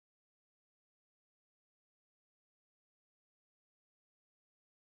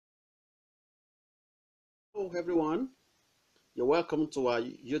Hello everyone, you're welcome to our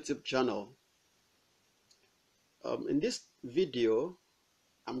YouTube channel. In this video,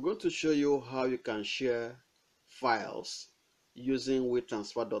 I'm going to show you how you can share files using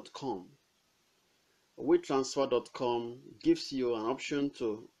Wetransfer.com. Wetransfer.com gives you an option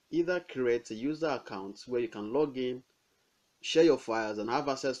to either create a user account where you can log in, share your files and have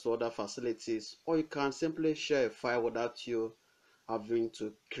access to other facilities, or you can simply share a file without you having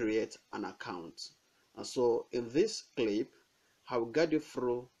to create an account. And so in this clip, I will guide you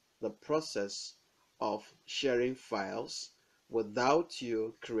through the process of sharing files without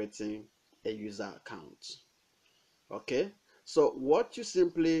you creating a user account. Okay, so what you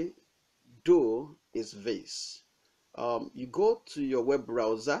simply do is this. You go to your web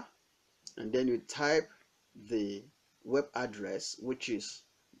browser and then you type the web address, which is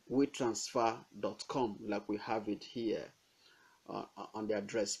wetransfer.com, like we have it here on the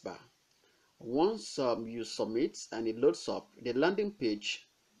address bar. Once you submit and it loads up, the landing page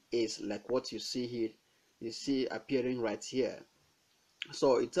is like what you see here, you see appearing right here.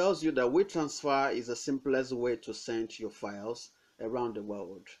 So it tells you that Wetransfer is the simplest way to send your files around the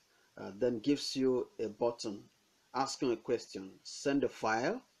world. Then gives you a button asking a question, send a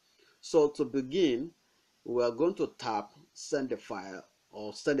file. So to begin, we are going to tap send a file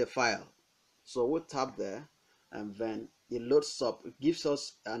or send a file. So we'll tap there and then it loads up. It gives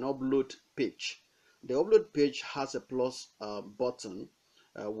us an upload page. The upload page has a plus button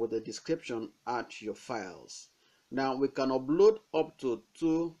with a description, add your files. Now we can upload up to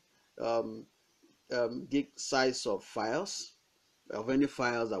 2 gig size of files, of any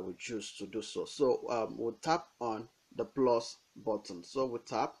files that we choose to do so. So we'll tap on the plus button. So we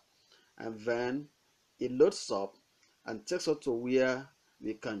tap and then it loads up and takes us to where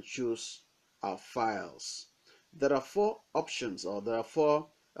we can choose our files. There are 4 options, or there are 4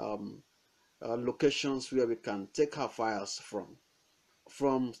 locations where we can take our files from.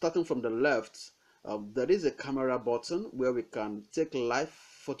 Starting from the left, there is a camera button where we can take live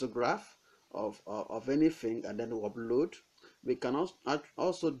photograph of anything and then upload. We can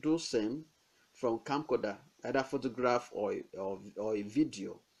also do same from camcorder, either photograph or a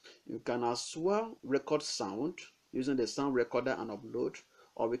video. You can as well record sound using the sound recorder and upload,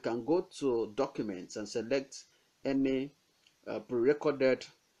 or we can go to documents and select any pre-recorded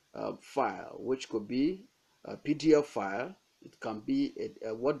file, which could be a PDF file, it can be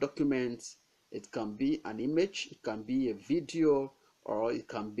a Word document, it can be an image, it can be a video, or it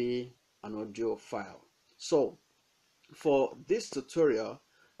can be an audio file. So for this tutorial,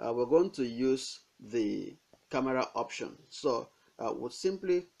 we're going to use the camera option. So we'll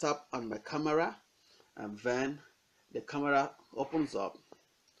simply tap on my camera and then the camera opens up.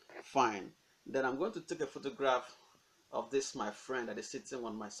 Fine. Then I'm going to take a photograph of this my friend that is sitting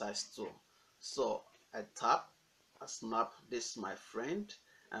on my side stool. So I tap, I snap this my friend,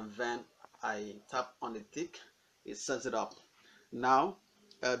 and then I tap on the tick, it sets it up. Now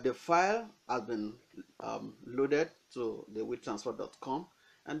the file has been loaded to the Wetransfer.com,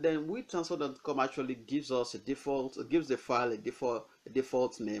 and then Wetransfer.com actually gives us a default, gives the file a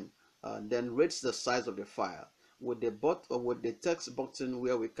default name, then rates the size of the file with the text button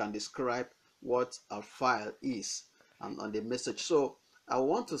where we can describe what a file is and on the message. So I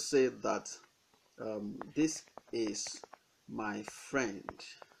want to say that this is my friend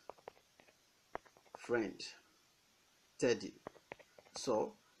Teddy.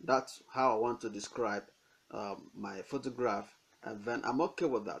 So that's how I want to describe my photograph, and then I'm okay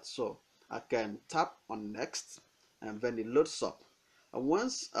with that. So I can tap on next and then it loads up. And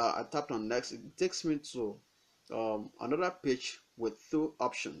once I tap on next, it takes me to another page with 2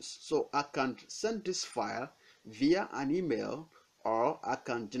 options. So I can send this file via an email, or I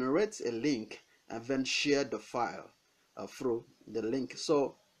can generate a link and then share the file through the link.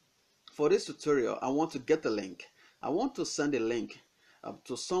 So for this tutorial, I want to get a link. I want to send a link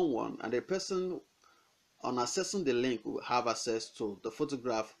to someone, and the person on accessing the link will have access to the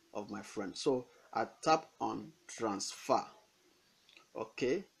photograph of my friend. So I tap on transfer.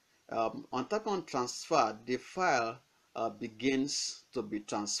 Okay, on tap on transfer, the file begins to be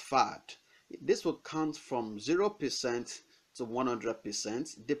transferred. This will count from 0% to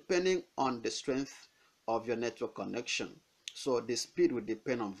 100% depending on the strength of your network connection. So the speed will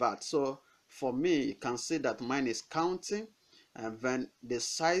depend on that. So for me, you can see that mine is counting, and then the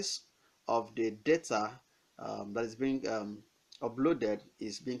size of the data that is being uploaded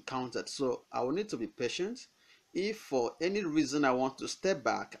is being counted. So I will need to be patient. If for any reason I want to step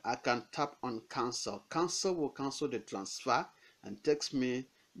back, I can tap on cancel. Cancel will cancel the transfer and takes me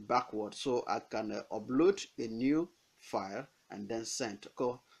backward, so I can upload a new file and then send.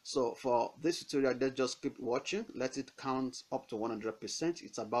 So for this tutorial, let's just keep watching. Let it count up to 100%.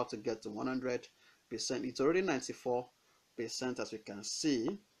 It's about to get to 100%. It's already 94% as we can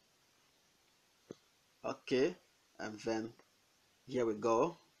see. Okay, and then here we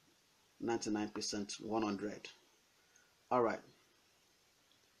go, 99%, 100. All right.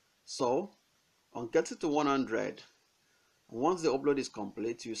 So on getting to 100, once the upload is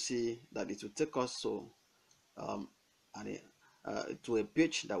complete, you see that it will take us um, to a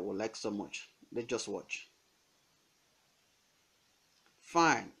page that we like so much. Let's just watch.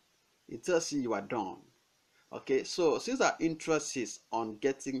 Fine. It tells you are done. Okay, so since our interest is on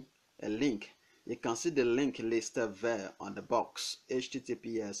getting a link, you can see the link listed there on the box,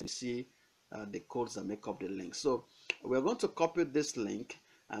 HTTPS. You see the codes that make up the link. So we're going to copy this link,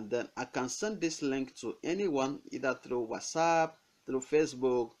 and then I can send this link to anyone, either through WhatsApp, through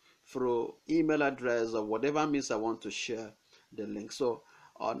Facebook, through email address, or whatever means I want to share the link. So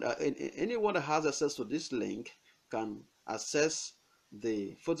anyone that has access to this link can access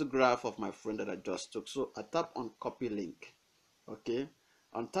the photograph of my friend that I just took. So I tap on copy link. Okay,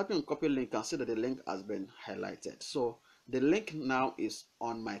 on tapping on copy link, I can see that the link has been highlighted. So the link now is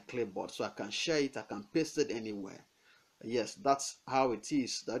on my clipboard, so I can share it, I can paste it anywhere. Yes, that's how it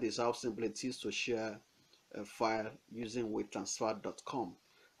is. That is how simple it is to share a file using Wetransfer.com.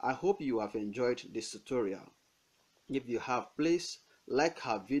 I hope you have enjoyed this tutorial. If you have, please like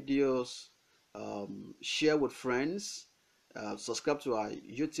our videos, share with friends, subscribe to our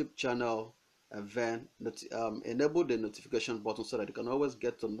YouTube channel, and then enable the notification button so that you can always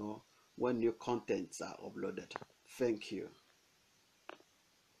get to know when new contents are uploaded. Thank you.